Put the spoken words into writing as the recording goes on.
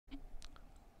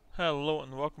Hello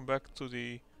and welcome back to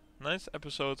the ninth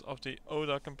episode of the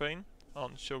Oda campaign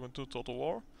on Shogun 2 Total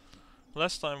War.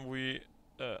 Last time we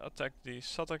attacked the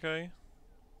Satake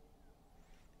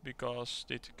because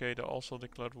the Takeda also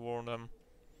declared war on them,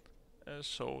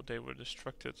 so they were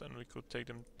distracted and we could take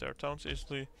their towns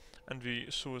easily, and we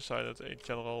suicided a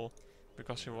general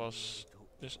because he was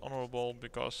dishonorable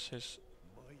because his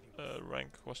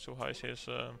rank was too high. His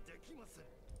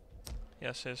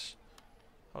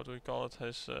how do we call it?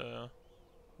 His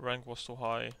rank was too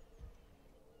high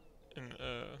in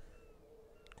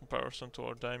comparison to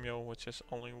our daimyo, which is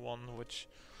only one, which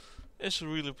is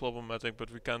really problematic,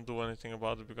 but we can't do anything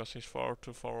about it because he's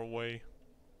too far away,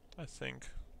 I think.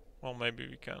 Well, maybe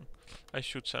we can. I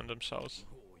should send them south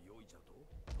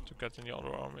to get in the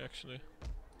other army actually,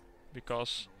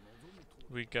 because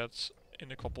we get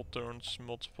in a couple turns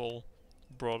multiple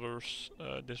brothers,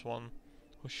 this one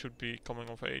who should be coming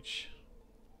of age,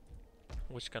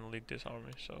 which can lead this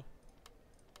army, so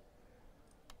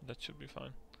that should be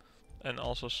fine. And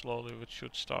also slowly we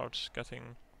should start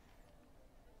getting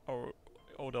our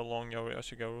Oda Long Yari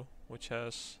Ashigaru, which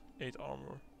has 8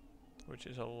 armor, which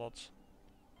is a lot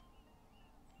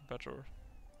better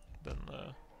than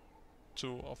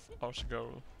 2 of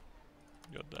Ashigaru.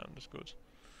 God damn, that's good.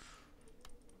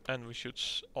 And we should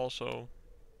also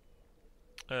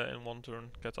in one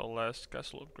turn get our last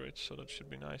castle upgrade, so that should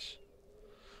be nice.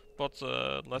 But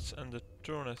let's end the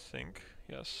turn, I think.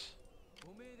 Yes.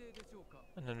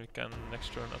 And then we can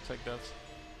next turn attack that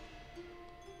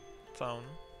town.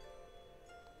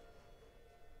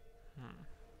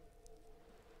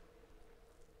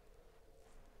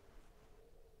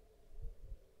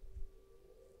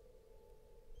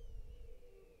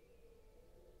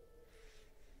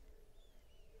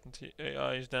 The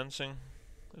AI is dancing,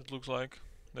 it looks like.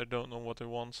 They don't know what they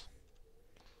want,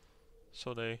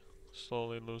 so they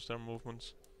slowly lose their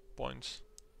movement points.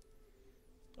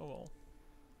 Oh well.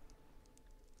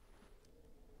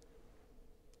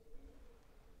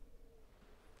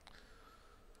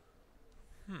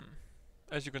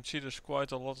 As you can see, there's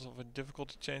quite a lot of a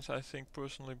difficulty change, I think,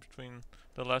 personally, between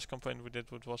the last campaign we did,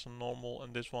 which was on normal,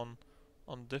 and this one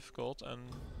on difficult, and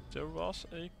there was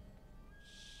a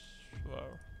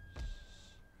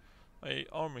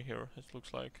army here, it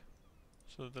looks like.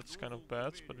 So that's kind of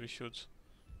bad, but we should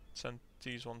send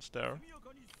these ones there.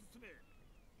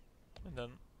 And then,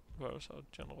 where is our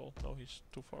general? No, he's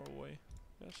too far away.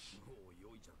 Yes.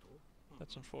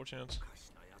 That's unfortunate.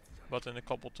 But in a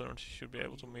couple turns you should be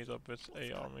able to meet up with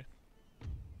a army.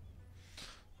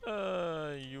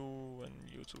 You and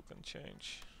you two can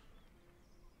change.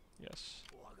 Yes.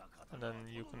 And then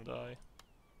you can die.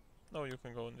 No, you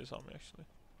can go in this army actually.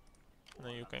 And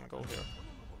then you can go here.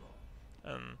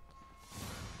 And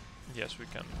yes, we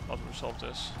can resolve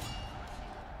this.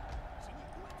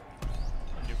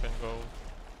 And you can go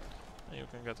and you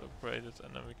can get upgraded,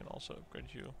 and then we can also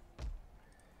upgrade you.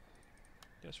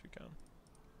 Yes, we can.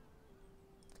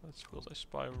 Let's build a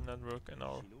spy network in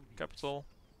our capital.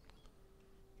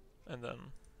 And then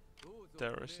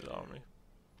there is the army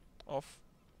of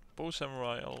Poe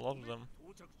Samurai, a lot of them.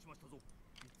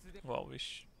 Well,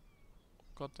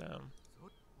 goddamn.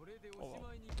 Oh well.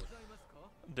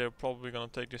 They're probably gonna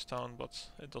take this town, but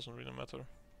it doesn't really matter,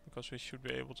 because we should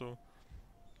be able to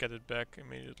get it back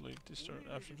immediately this turn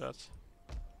after that.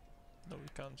 No, we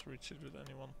can't reach it with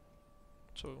anyone.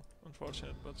 So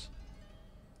unfortunate, but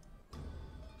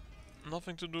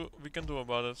nothing we can do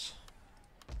about it.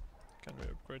 Can we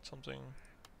upgrade something?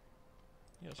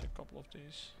 Yes, a couple of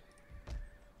these.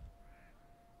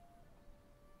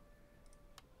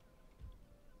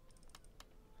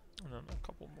 And then a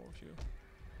couple more of you.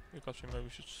 Because we maybe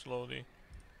should slowly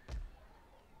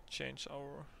change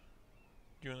our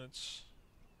units.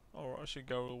 Our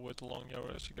Ashigaru with long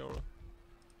Yari Ashigaru.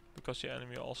 Because the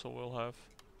enemy also will have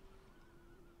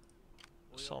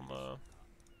some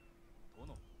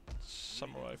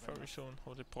samurai very soon,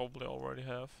 or they probably already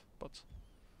have, but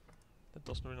that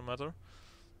doesn't really matter.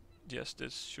 Yes,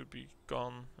 this should be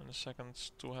gone in a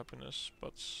second to happiness,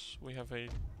 but we have a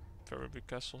very big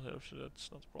castle here, so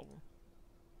that's not a problem.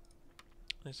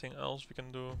 Anything else we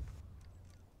can do?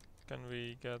 Can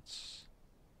we get...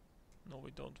 No,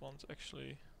 we don't want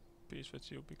actually peace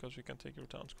with you, because we can take your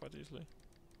towns quite easily.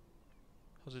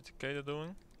 How's the Takeda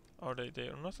doing? They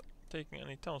are not taking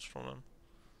any towns from them.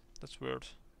 That's weird,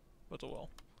 but oh well.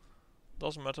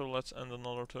 Doesn't matter, let's end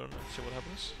another turn and see what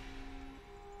happens.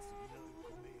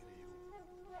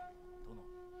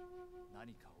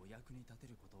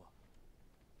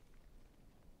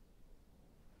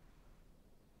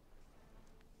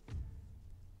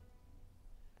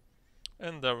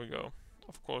 And there we go.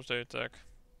 Of course they attack.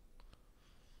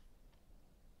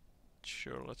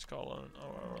 Sure, let's call on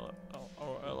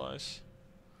our allies.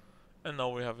 And now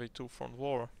we have a two-front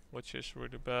war, which is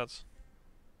really bad.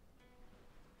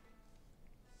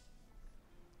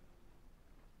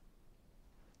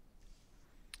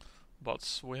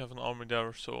 But we have an army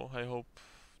there, so I hope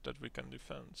that we can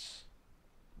defend.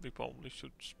 We probably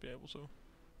should be able to.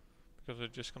 Because they're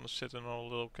just gonna sit in our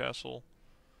little castle.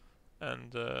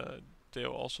 And they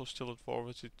are also still at war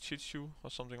with the Chichu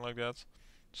or something like that.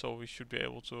 So we should be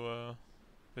able to,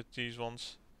 with these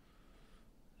ones.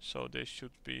 So they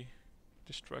should be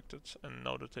distracted. And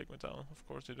now they take me down, of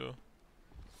course they do.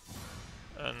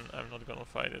 And I'm not gonna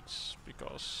fight it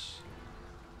because...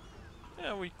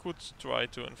 yeah, we could try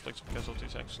to inflict some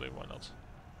casualties actually, why not?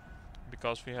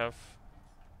 Because we have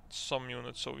some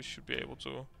units, so we should be able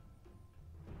to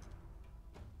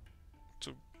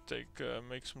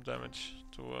make some damage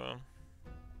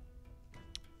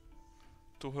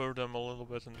to hurt them a little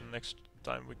bit, and the next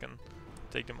time we can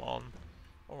take them on,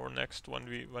 or next when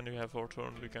we have our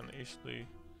turn, we can easily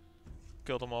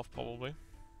kill them off probably.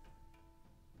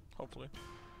 Hopefully.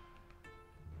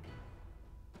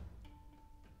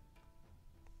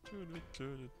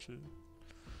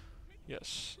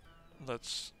 Yes,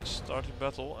 let's start the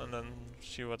battle and then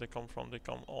see where they come from. They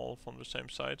come all from the same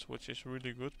side, which is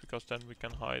really good because then we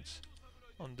can hide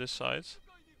on this side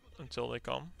until they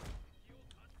come.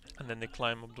 And then they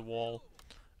climb up the wall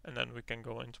and then we can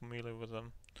go into melee with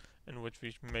them, in which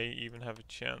we may even have a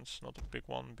chance, not a big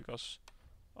one because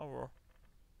our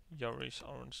Yaris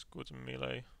aren't good in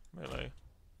melee,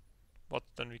 but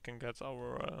then we can get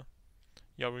our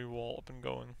Yari wall up and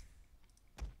going.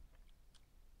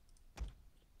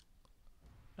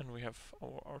 And we have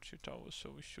our archer towers,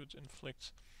 so we should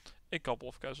inflict a couple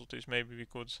of casualties. Maybe we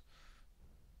could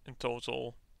in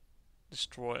total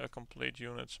destroy a complete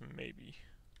unit, maybe.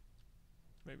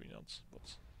 Maybe not,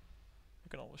 but we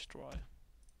can always try.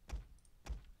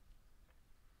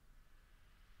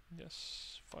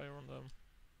 Yes, fire on them.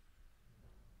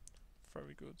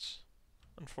 Very good.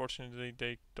 Unfortunately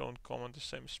they don't come at the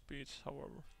same speed,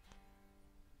 however.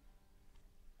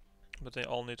 But they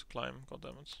all need to climb,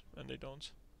 goddammit, and they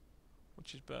don't.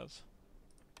 Which is bad.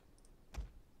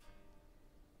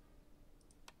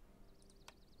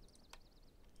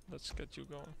 Let's get you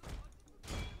going.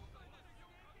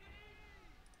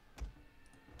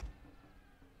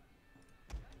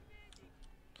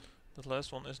 The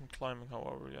last one isn't climbing,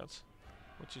 however, yet,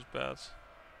 which is bad.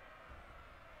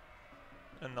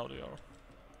 And now they are.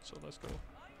 So let's go.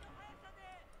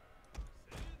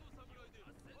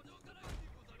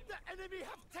 The enemy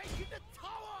have taken the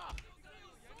tower!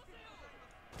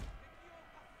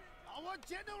 Our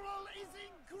general is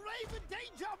in grave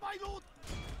danger, my lord!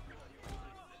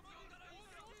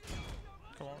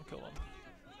 Come on, kill him.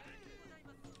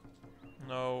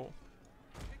 No.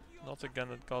 Not again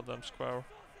that goddamn square.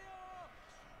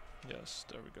 Yes,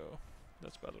 there we go.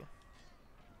 That's better.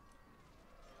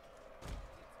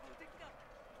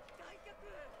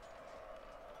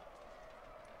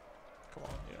 Come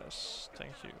on, yes,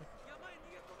 thank you.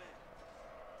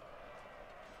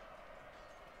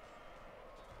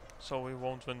 So we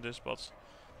won't win this, but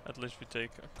at least we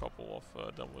take a couple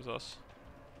of them with us.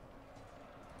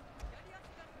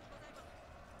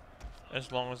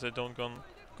 As long as they don't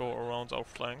go around our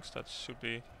flanks, that should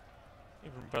be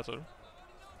even better.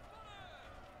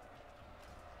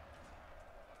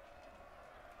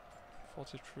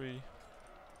 "43.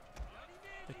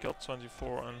 They killed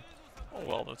 24 and... oh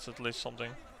well, that's at least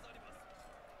something.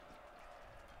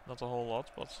 Not a whole lot,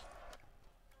 but...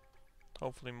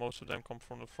 hopefully most of them come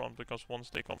from the front, because once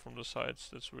they come from the sides,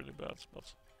 that's really bad,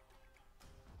 but...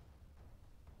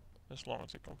 as long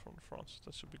as they come from the front,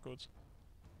 that should be good.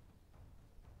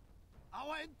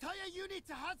 Our entire unit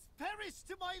has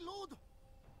perished, my lord!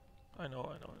 I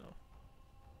know.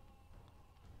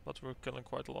 But we're killing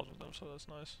quite a lot of them, so that's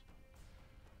nice.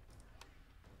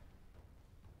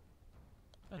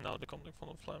 And now they're coming from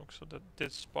the flank, so that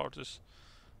this part is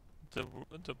the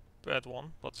bad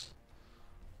one, but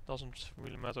doesn't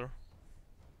really matter.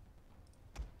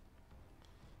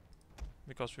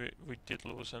 Because we did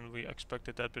lose and we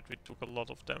expected that, but we took a lot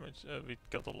of damage, we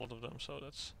killed a lot of them, so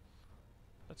that's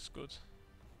good.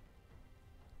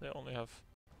 They only have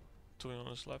 2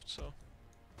 units left, so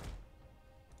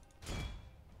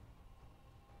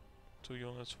 2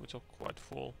 units which are quite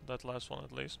full, that last one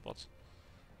at least, but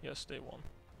yes, they won.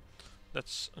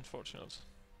 That's unfortunate.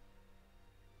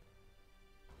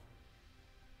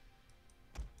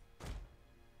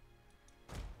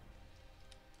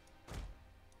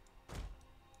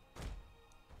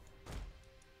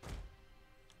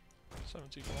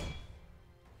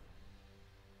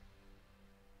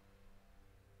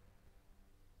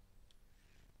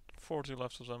 40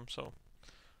 left of them, so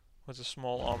with a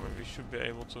small army we should be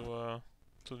able to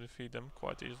defeat them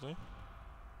quite easily.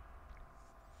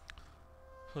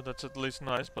 So that's at least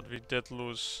nice, but we did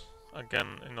lose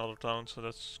again in another town, so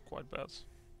that's quite bad.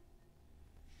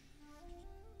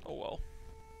 Oh well.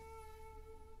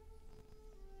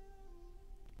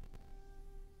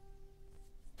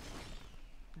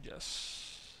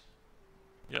 Yes.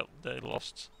 Yeah, they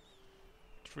lost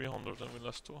 300 and we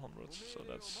lost 200, so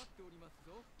that's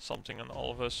something, and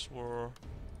all of us were,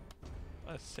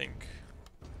 I think,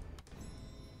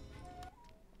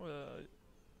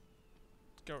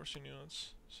 garrison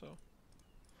units, so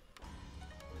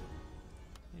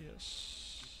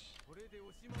yes.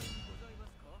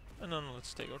 And then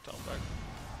let's take our town back.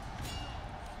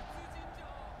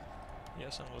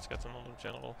 Yes, and let's get another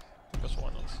general, because why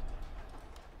not?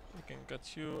 We can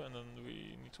get you, and then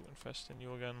we need to invest in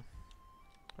you again.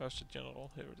 Where's the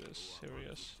general? Here it is, here he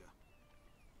is.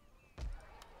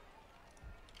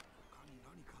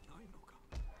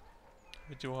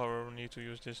 We do, however, need to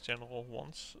use this general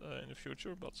once in the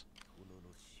future, but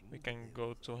we can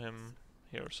go to him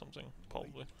here or something,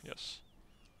 probably, yes.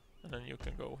 And then you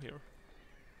can go here.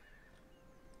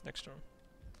 Next turn.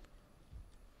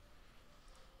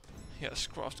 Yes,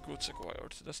 craft goods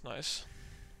acquired, that's nice.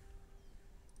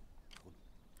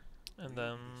 And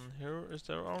then here is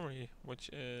their army, which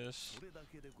is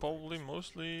probably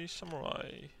mostly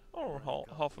samurai, or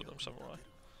half of them samurai.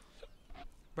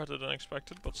 Better than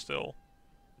expected, but still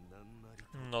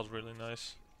not really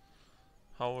nice.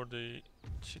 How are the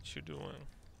Chichu doing?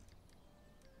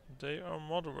 They are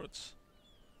moderate,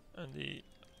 and the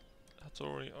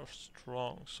Hattori are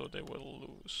strong, so they will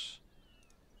lose.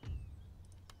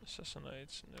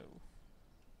 Assassinate, no.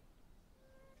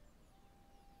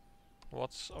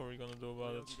 What are we gonna do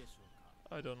about it?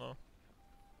 I don't know.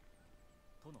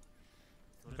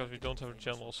 Because we don't have a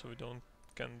general, so we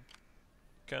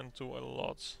can't do a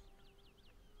lot.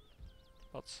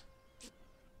 But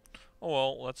oh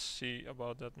well, let's see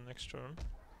about that next turn.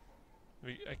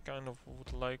 I kind of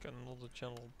would like another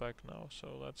general back now,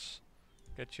 so let's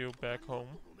get you back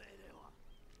home.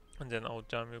 And then our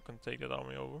daimyo can take that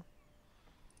army over.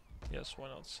 Yes, why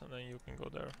not? And then you can go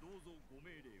there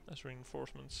as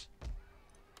reinforcements.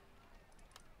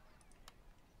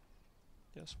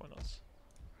 Yes, why not?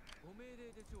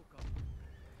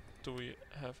 Do we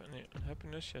have any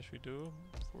unhappiness? Yes, we do.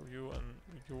 For you, and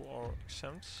you are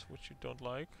exempt, which you don't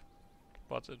like.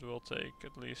 But it will take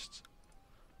at least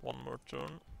one more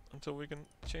turn until we can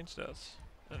change that.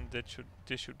 And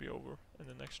this should be over in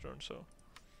the next turn, so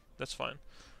that's fine.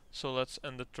 So let's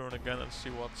end the turn again and see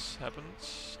what's happened.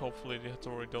 Hopefully the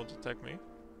Hattori don't attack me.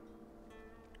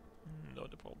 No,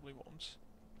 they probably won't.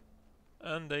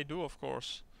 And they do, of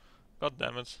course. God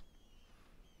damn it.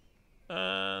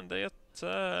 And they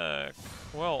attack.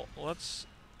 Well, let's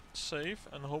save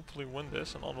and hopefully win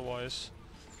this, and otherwise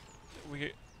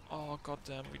we... Oh god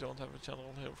damn, we don't have a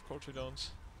general here, of course we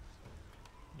don't.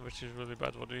 Which is really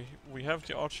bad. We have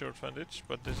the archer advantage,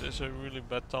 but this is a really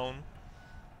bad town.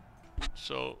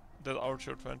 So that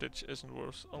archer advantage isn't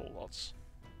worth a lot.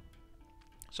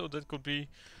 So that could be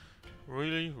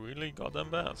really, really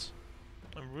goddamn bad.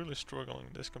 I'm really struggling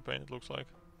this campaign, it looks like.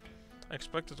 I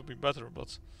expect it to be better,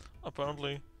 but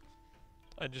apparently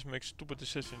I just make stupid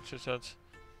decisions, such as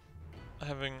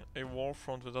having a war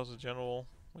front without a general,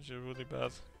 which is really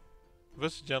bad.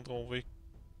 With a general we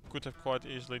could have quite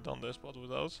easily done this, but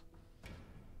without,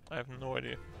 I have no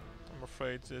idea. I'm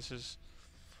afraid there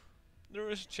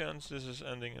is a chance this is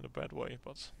ending in a bad way,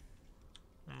 but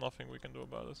nothing we can do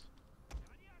about it.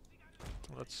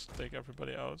 Let's take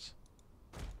everybody out,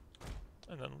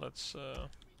 and then let's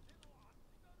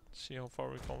see how far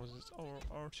we come with our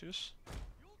archers.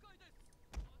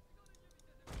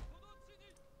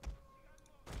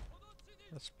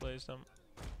 Let's place them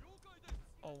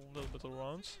a little bit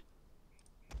around.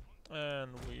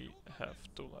 And we have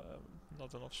to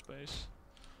not enough space.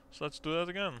 So let's do that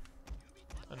again.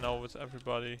 And now with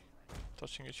everybody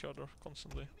touching each other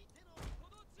constantly.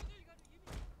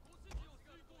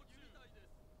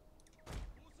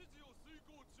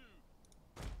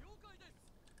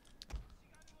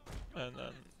 And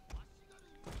then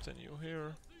continue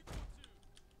here.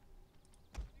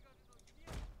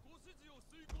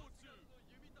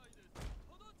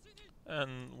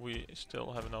 And we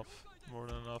still have enough, more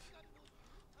than enough.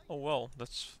 Oh well,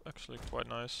 that's actually quite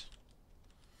nice.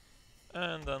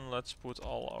 And then let's put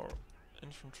all our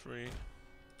infantry.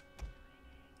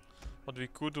 What we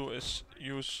could do is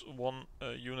use one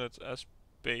unit as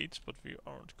bait, but we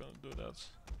aren't gonna do that.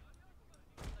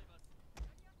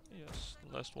 Yes,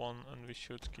 last one, and we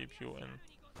should keep you in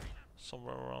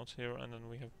somewhere around here, and then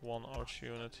we have one archer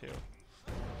unit here.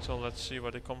 So let's see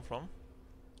where they come from.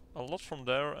 A lot from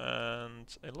there and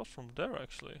a lot from there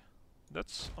actually.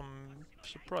 That's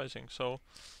surprising. So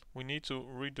we need to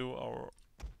redo our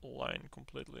line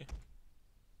completely.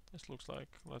 This looks like,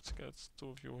 let's get 2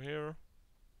 of you here,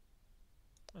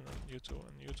 and then you two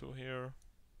and you two here.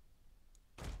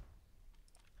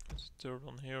 It's a 3rd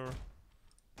one here,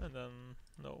 and then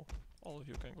no, all of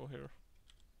you can go here.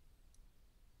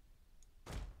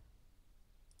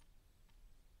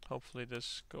 Hopefully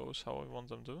this goes how I want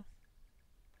them to.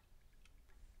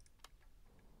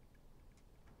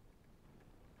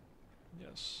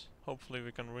 Yes, hopefully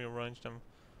we can rearrange them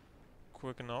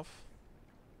quick enough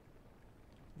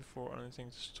before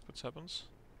anything stupid happens.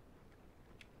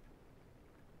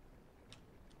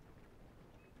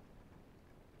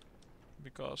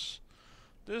 Because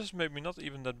this is maybe not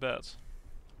even that bad.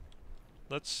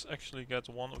 Let's actually get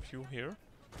one of you here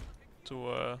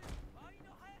to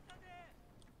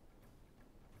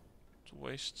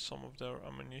waste some of their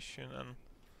ammunition and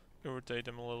irritate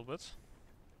them a little bit.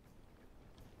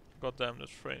 God damn,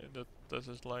 that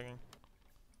is lagging.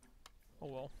 Oh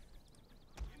well.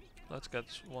 Let's get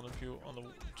one of you on the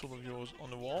 2 of you on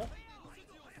the wall,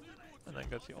 and then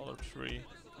get the other 3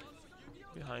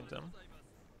 behind them,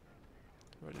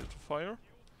 ready to fire.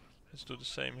 Let's do the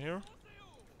same here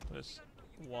with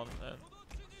 1 and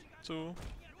 2.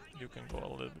 You can go a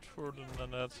little bit further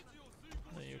than that.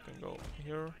 And then you can go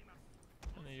here,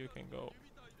 and then you can go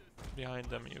behind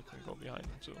them, and you can go behind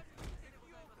them too.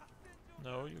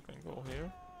 No, you can go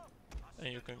here,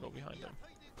 and you can go behind them.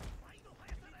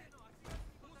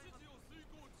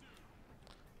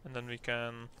 And then we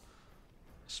can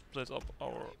split up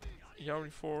our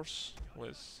Yari force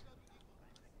with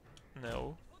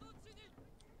no,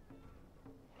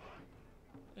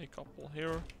 a couple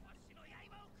here,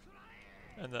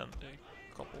 and then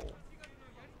a couple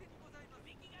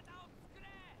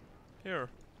here.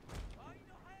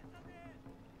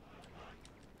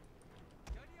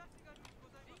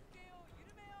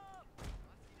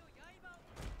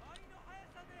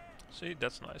 See,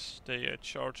 that's nice. They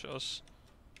charge us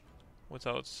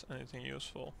without anything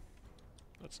useful.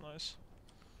 That's nice.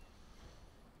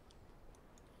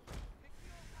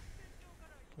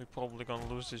 We're probably gonna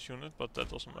lose this unit, but that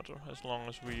doesn't matter as long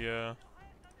as we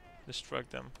distract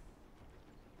them.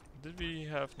 Did we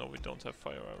have? No, we don't have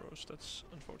fire arrows. That's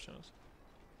unfortunate.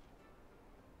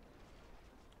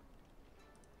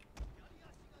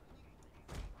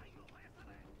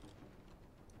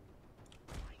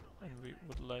 And we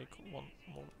would like one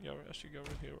more Yari Ashigaru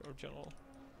here, our general.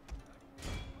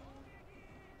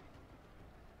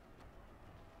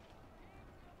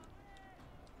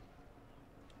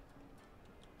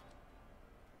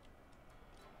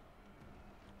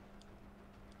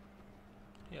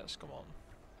 Yes, come on.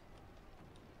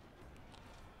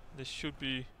 This should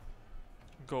be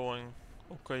going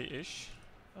okay-ish.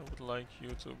 I would like you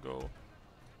to go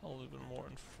a little bit more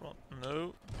in front.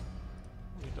 No,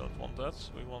 we don't want that.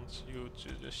 We want you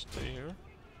to just stay here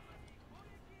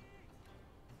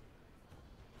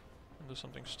and do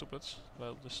something stupid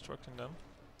while distracting them.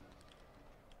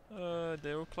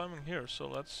 They were climbing here, so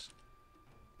let's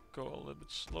go a little bit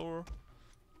slower.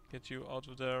 Get you out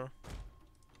of there.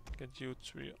 Get you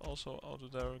 3 also out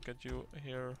of there. Get you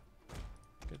here.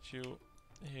 Get you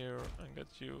here, and get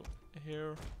you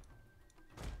here,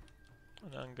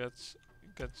 and then get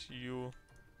you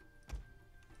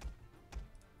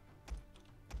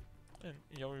in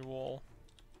Yari wall,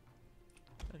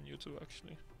 and you two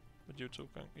actually, but you two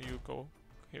can go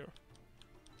here.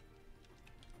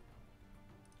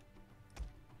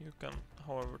 You can,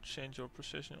 however, change your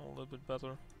position a little bit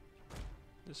better.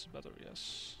 This is better,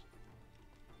 yes.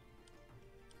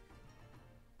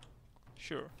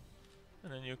 Sure.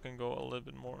 And then you can go a little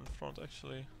bit more in front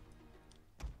actually.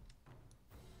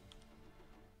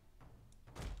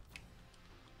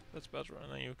 That's better,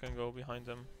 and then you can go behind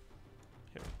them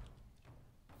here.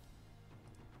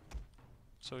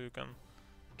 So you can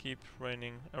keep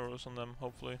raining arrows on them,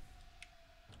 hopefully.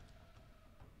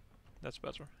 That's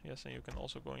better, yes, and you can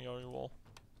also go in Yari wall.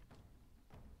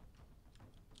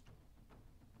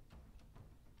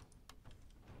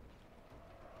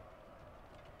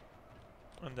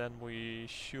 And then we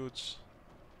should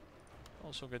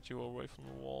also get you away from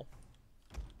the wall.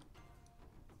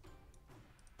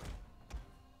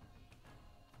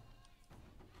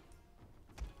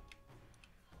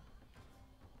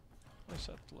 I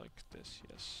said like this,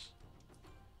 yes.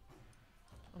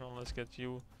 And then let's get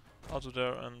you out of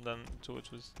there and then do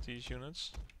it with these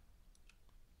units.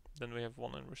 Then we have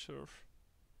 1 in reserve.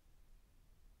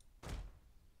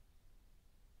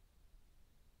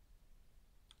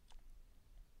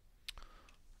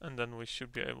 And then we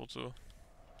should be able to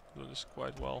do this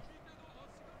quite well.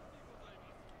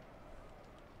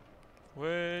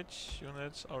 Which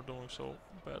units are doing so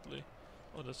badly?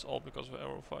 Oh, that's all because of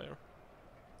arrow fire.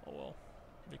 Oh well,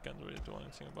 we can't really do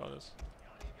anything about it.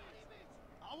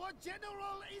 Our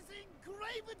general is in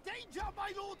grave danger,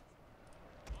 my lord!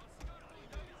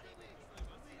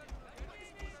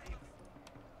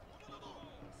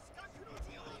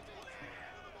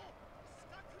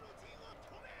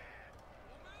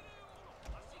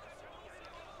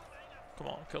 Come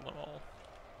on, kill them all.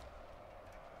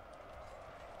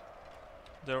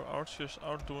 Their archers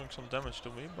are doing some damage to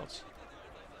me, but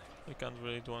we can't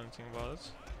really do anything about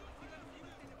it.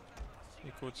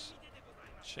 We could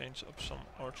change up some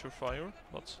archer fire,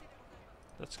 but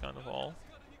that's kind of all.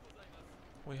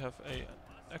 We have a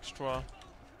extra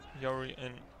Yari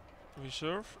in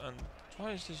reserve, and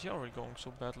why is this Yari going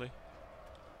so badly?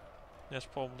 Yes,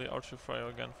 probably archer fire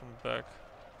again from the back.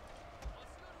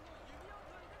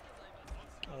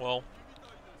 Well,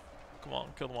 come on,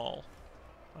 kill them all.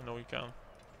 I know you can.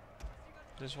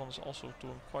 This one is also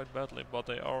doing quite badly, but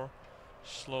they are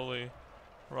slowly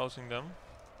routing them,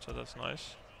 so that's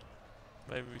nice.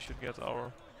 Maybe we should get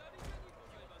our...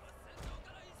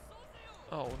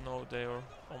 Oh no, they are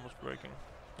almost breaking.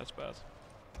 That's bad.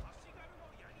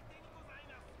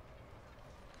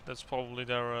 That's probably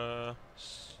their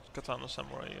katana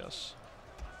samurai, yes.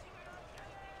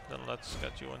 Then let's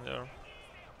get you in there.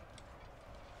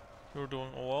 You're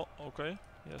doing well, okay.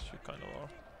 Yes, you kind of are.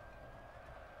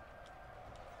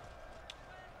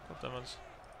 God damn it.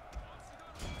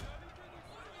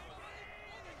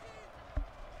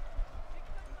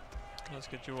 Let's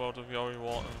get you out of Yari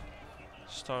wall and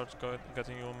start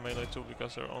getting you in melee too,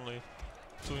 because there are only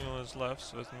 2 units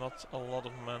left with not a lot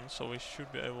of men, so we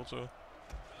should be able to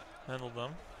handle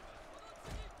them.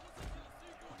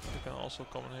 You can also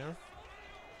come in here.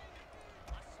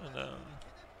 And then,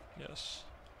 yes.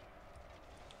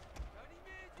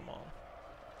 Come on.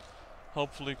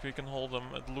 Hopefully we can hold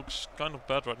them. It looks kind of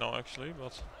bad right now actually,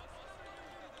 but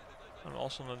I'm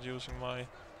also not using my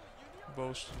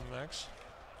bows to the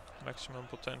maximum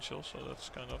potential, so that's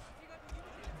kind of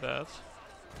bad.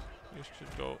 You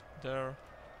should go there.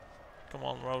 Come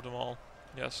on, rout them all.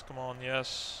 Yes, come on,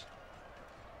 yes.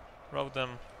 Rout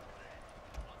them.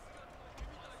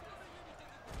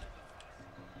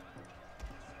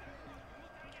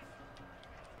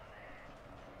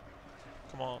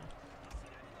 Come on.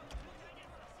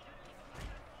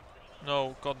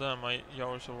 No, goddamn, my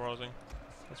Yaris are routing.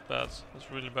 That's bad. That's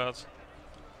really bad.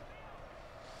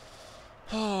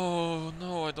 Oh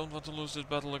no, I don't want to lose this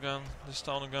battle again. This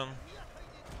town again.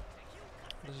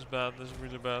 This is bad. This is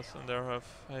really bad. And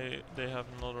they have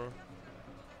another.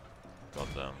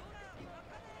 Goddamn.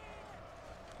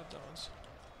 Goddamn it.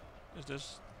 Is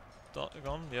this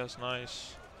gone? Yes,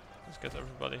 nice. Let's get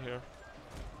everybody here.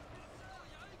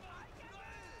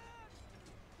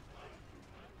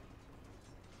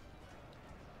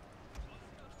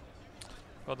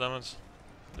 God damn it.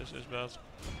 This is bad.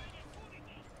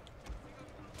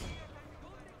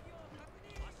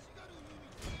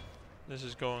 This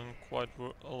is going quite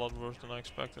a lot worse than I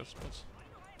expected, but...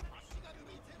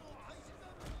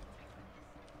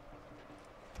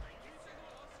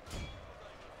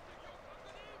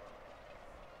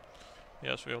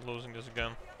 Yes, we are losing this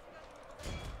again.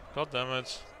 God damn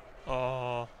it.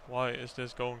 Oh, why is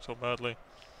this going so badly?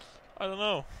 I don't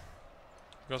know.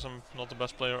 Because I'm not the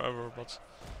best player ever, but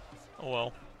oh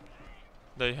well.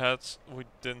 We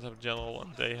didn't have general,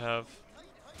 and they have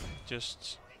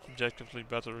just objectively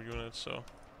better units, so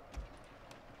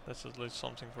that's at least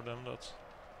something for them. But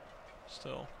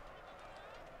still,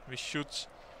 we should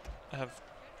have.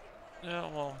 Yeah,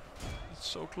 well, it's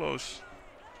so close.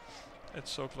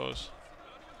 It's so close.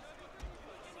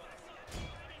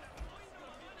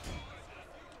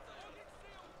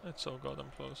 It's so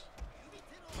goddamn close.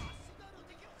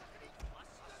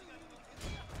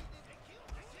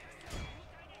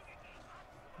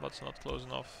 But it's not close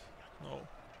enough. No.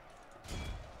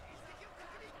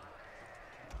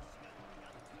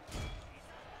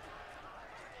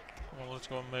 Come on, let's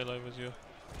go melee with you.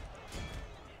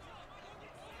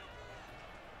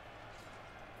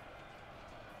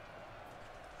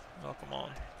 Oh, come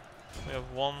on. We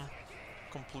have one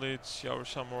complete Yaru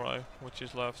Samurai, which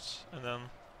is left, and then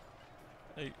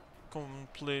a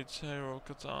complete hero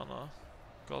katana.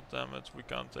 God damn it, we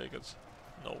can't take it.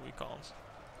 No, we can't.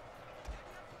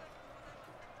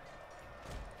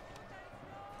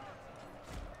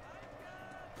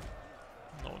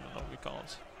 No, we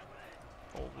can't.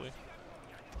 Probably.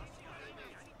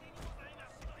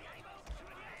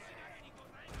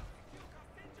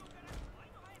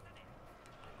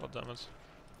 God God damn it.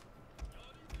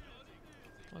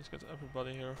 Let's get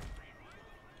everybody here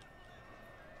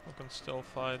who can still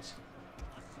fight.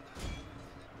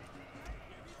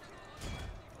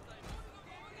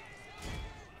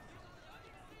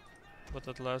 But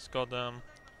that last goddamn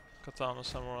katana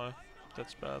samurai,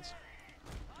 that's bad.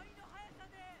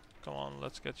 Come on,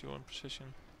 let's get you in position.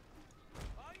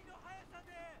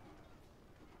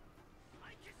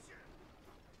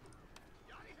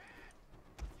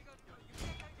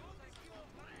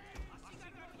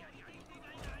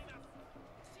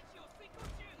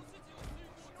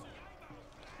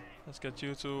 Let's get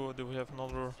you two. Do we have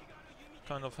another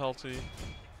kind of healthy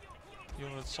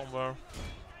unit somewhere?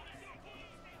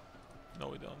 No,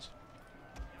 we don't.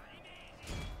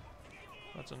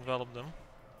 Let's envelop them.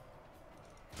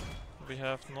 We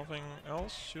have nothing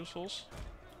else useful.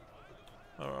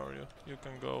 Where are you? You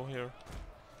can go here.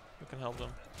 You can help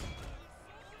them.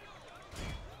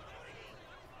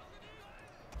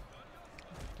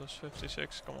 Plus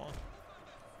 56, come on.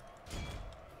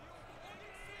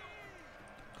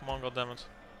 Come on, goddammit.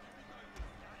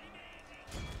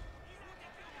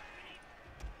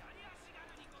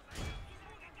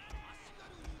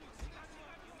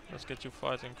 Let's get you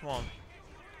fighting, come on.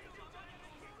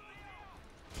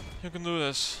 You can do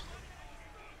this.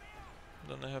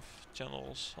 Then they have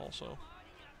generals also.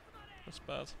 That's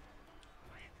bad.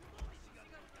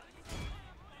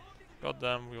 God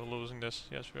damn, we are losing this.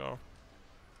 Yes, we are.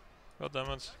 God damn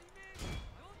it.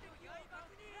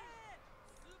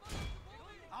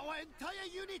 Our entire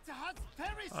unit has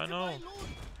perished. I know. My lord.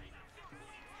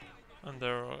 And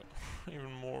there are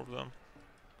even more of them.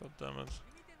 God damn it.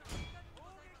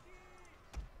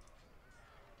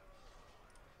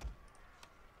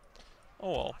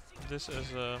 Oh well, this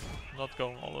is not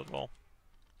going all that well.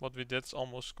 What we did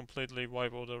almost completely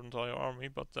wipe out their entire army,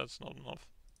 but that's not enough.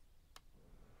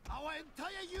 Our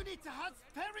entire unit has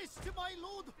perished, my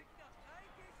lord.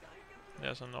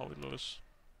 Yes, and now we lose.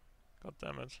 God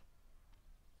damn it.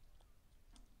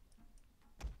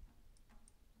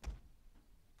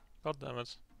 God damn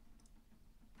it.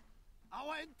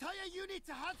 Our entire unit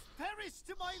has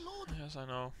perished, my lord. Yes, I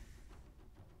know.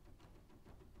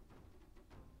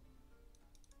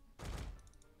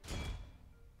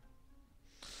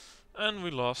 And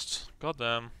we lost.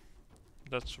 Goddamn.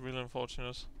 That's really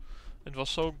unfortunate. It was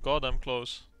so goddamn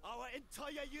close. Our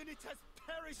entire unit has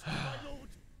perished, my lord.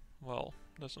 Well,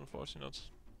 that's unfortunate.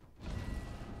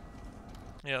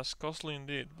 Yes, costly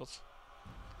indeed, but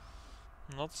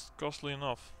not costly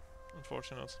enough.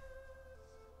 Unfortunate.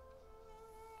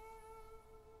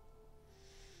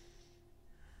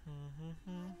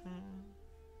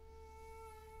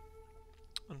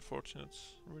 Unfortunate.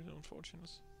 Really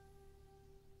unfortunate.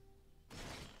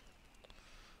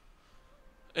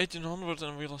 1800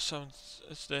 and we lost 7.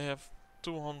 They have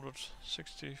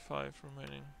 265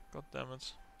 remaining. God damn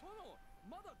it.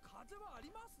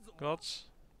 God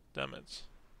damn it.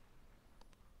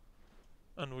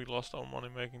 And we lost our money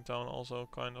making town also,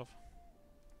 kind of.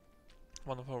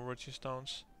 One of our richest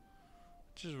towns.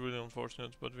 Which is really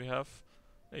unfortunate, but we have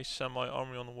a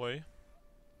semi-army on the way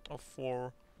of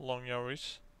 4 long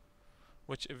Yaris.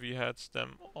 Which if we had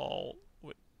them all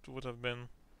would have been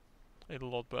a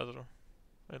lot better.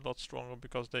 A lot stronger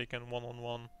because they can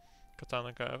one-on-one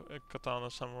katana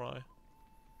samurai.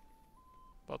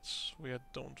 But we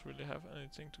don't really have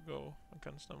anything to go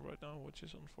against them right now, which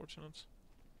is unfortunate.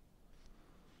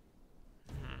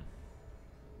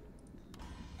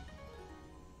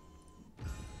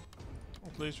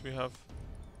 At least we have,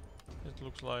 it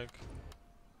looks like,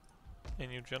 a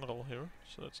new general here,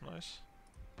 so that's nice.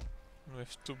 And we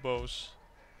have 2 bows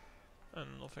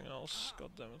and nothing else,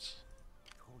 god damn it.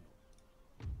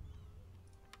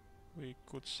 We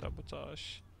could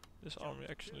sabotage this army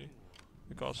actually,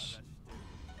 because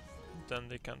then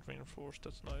they can't reinforce,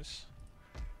 that's nice.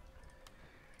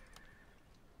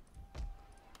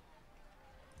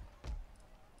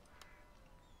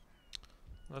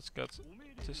 Let's get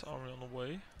this army on the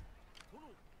way.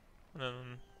 And then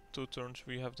in 2 turns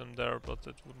we have them there, but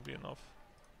that wouldn't be enough.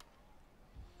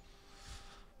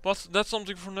 But that's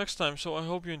something for next time, so I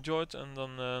hope you enjoyed, and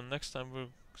then next time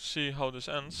we'll see how this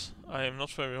ends. I am not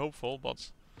very hopeful,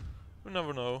 but we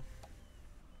never know.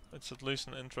 It's at least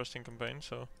an interesting campaign,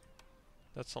 so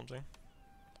that's something.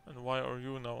 And why are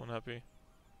you now unhappy?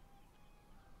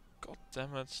 God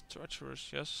damn it,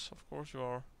 treacherous. Yes, of course you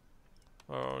are.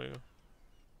 Where are you?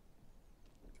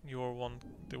 You are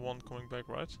the one coming back,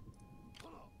 right?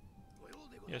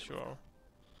 Yes, you are.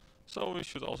 So we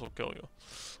should also kill you.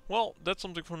 Well, that's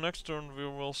something for next turn. We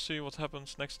will see what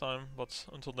happens next time. But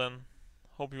until then,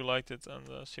 hope you liked it and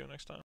see you next time.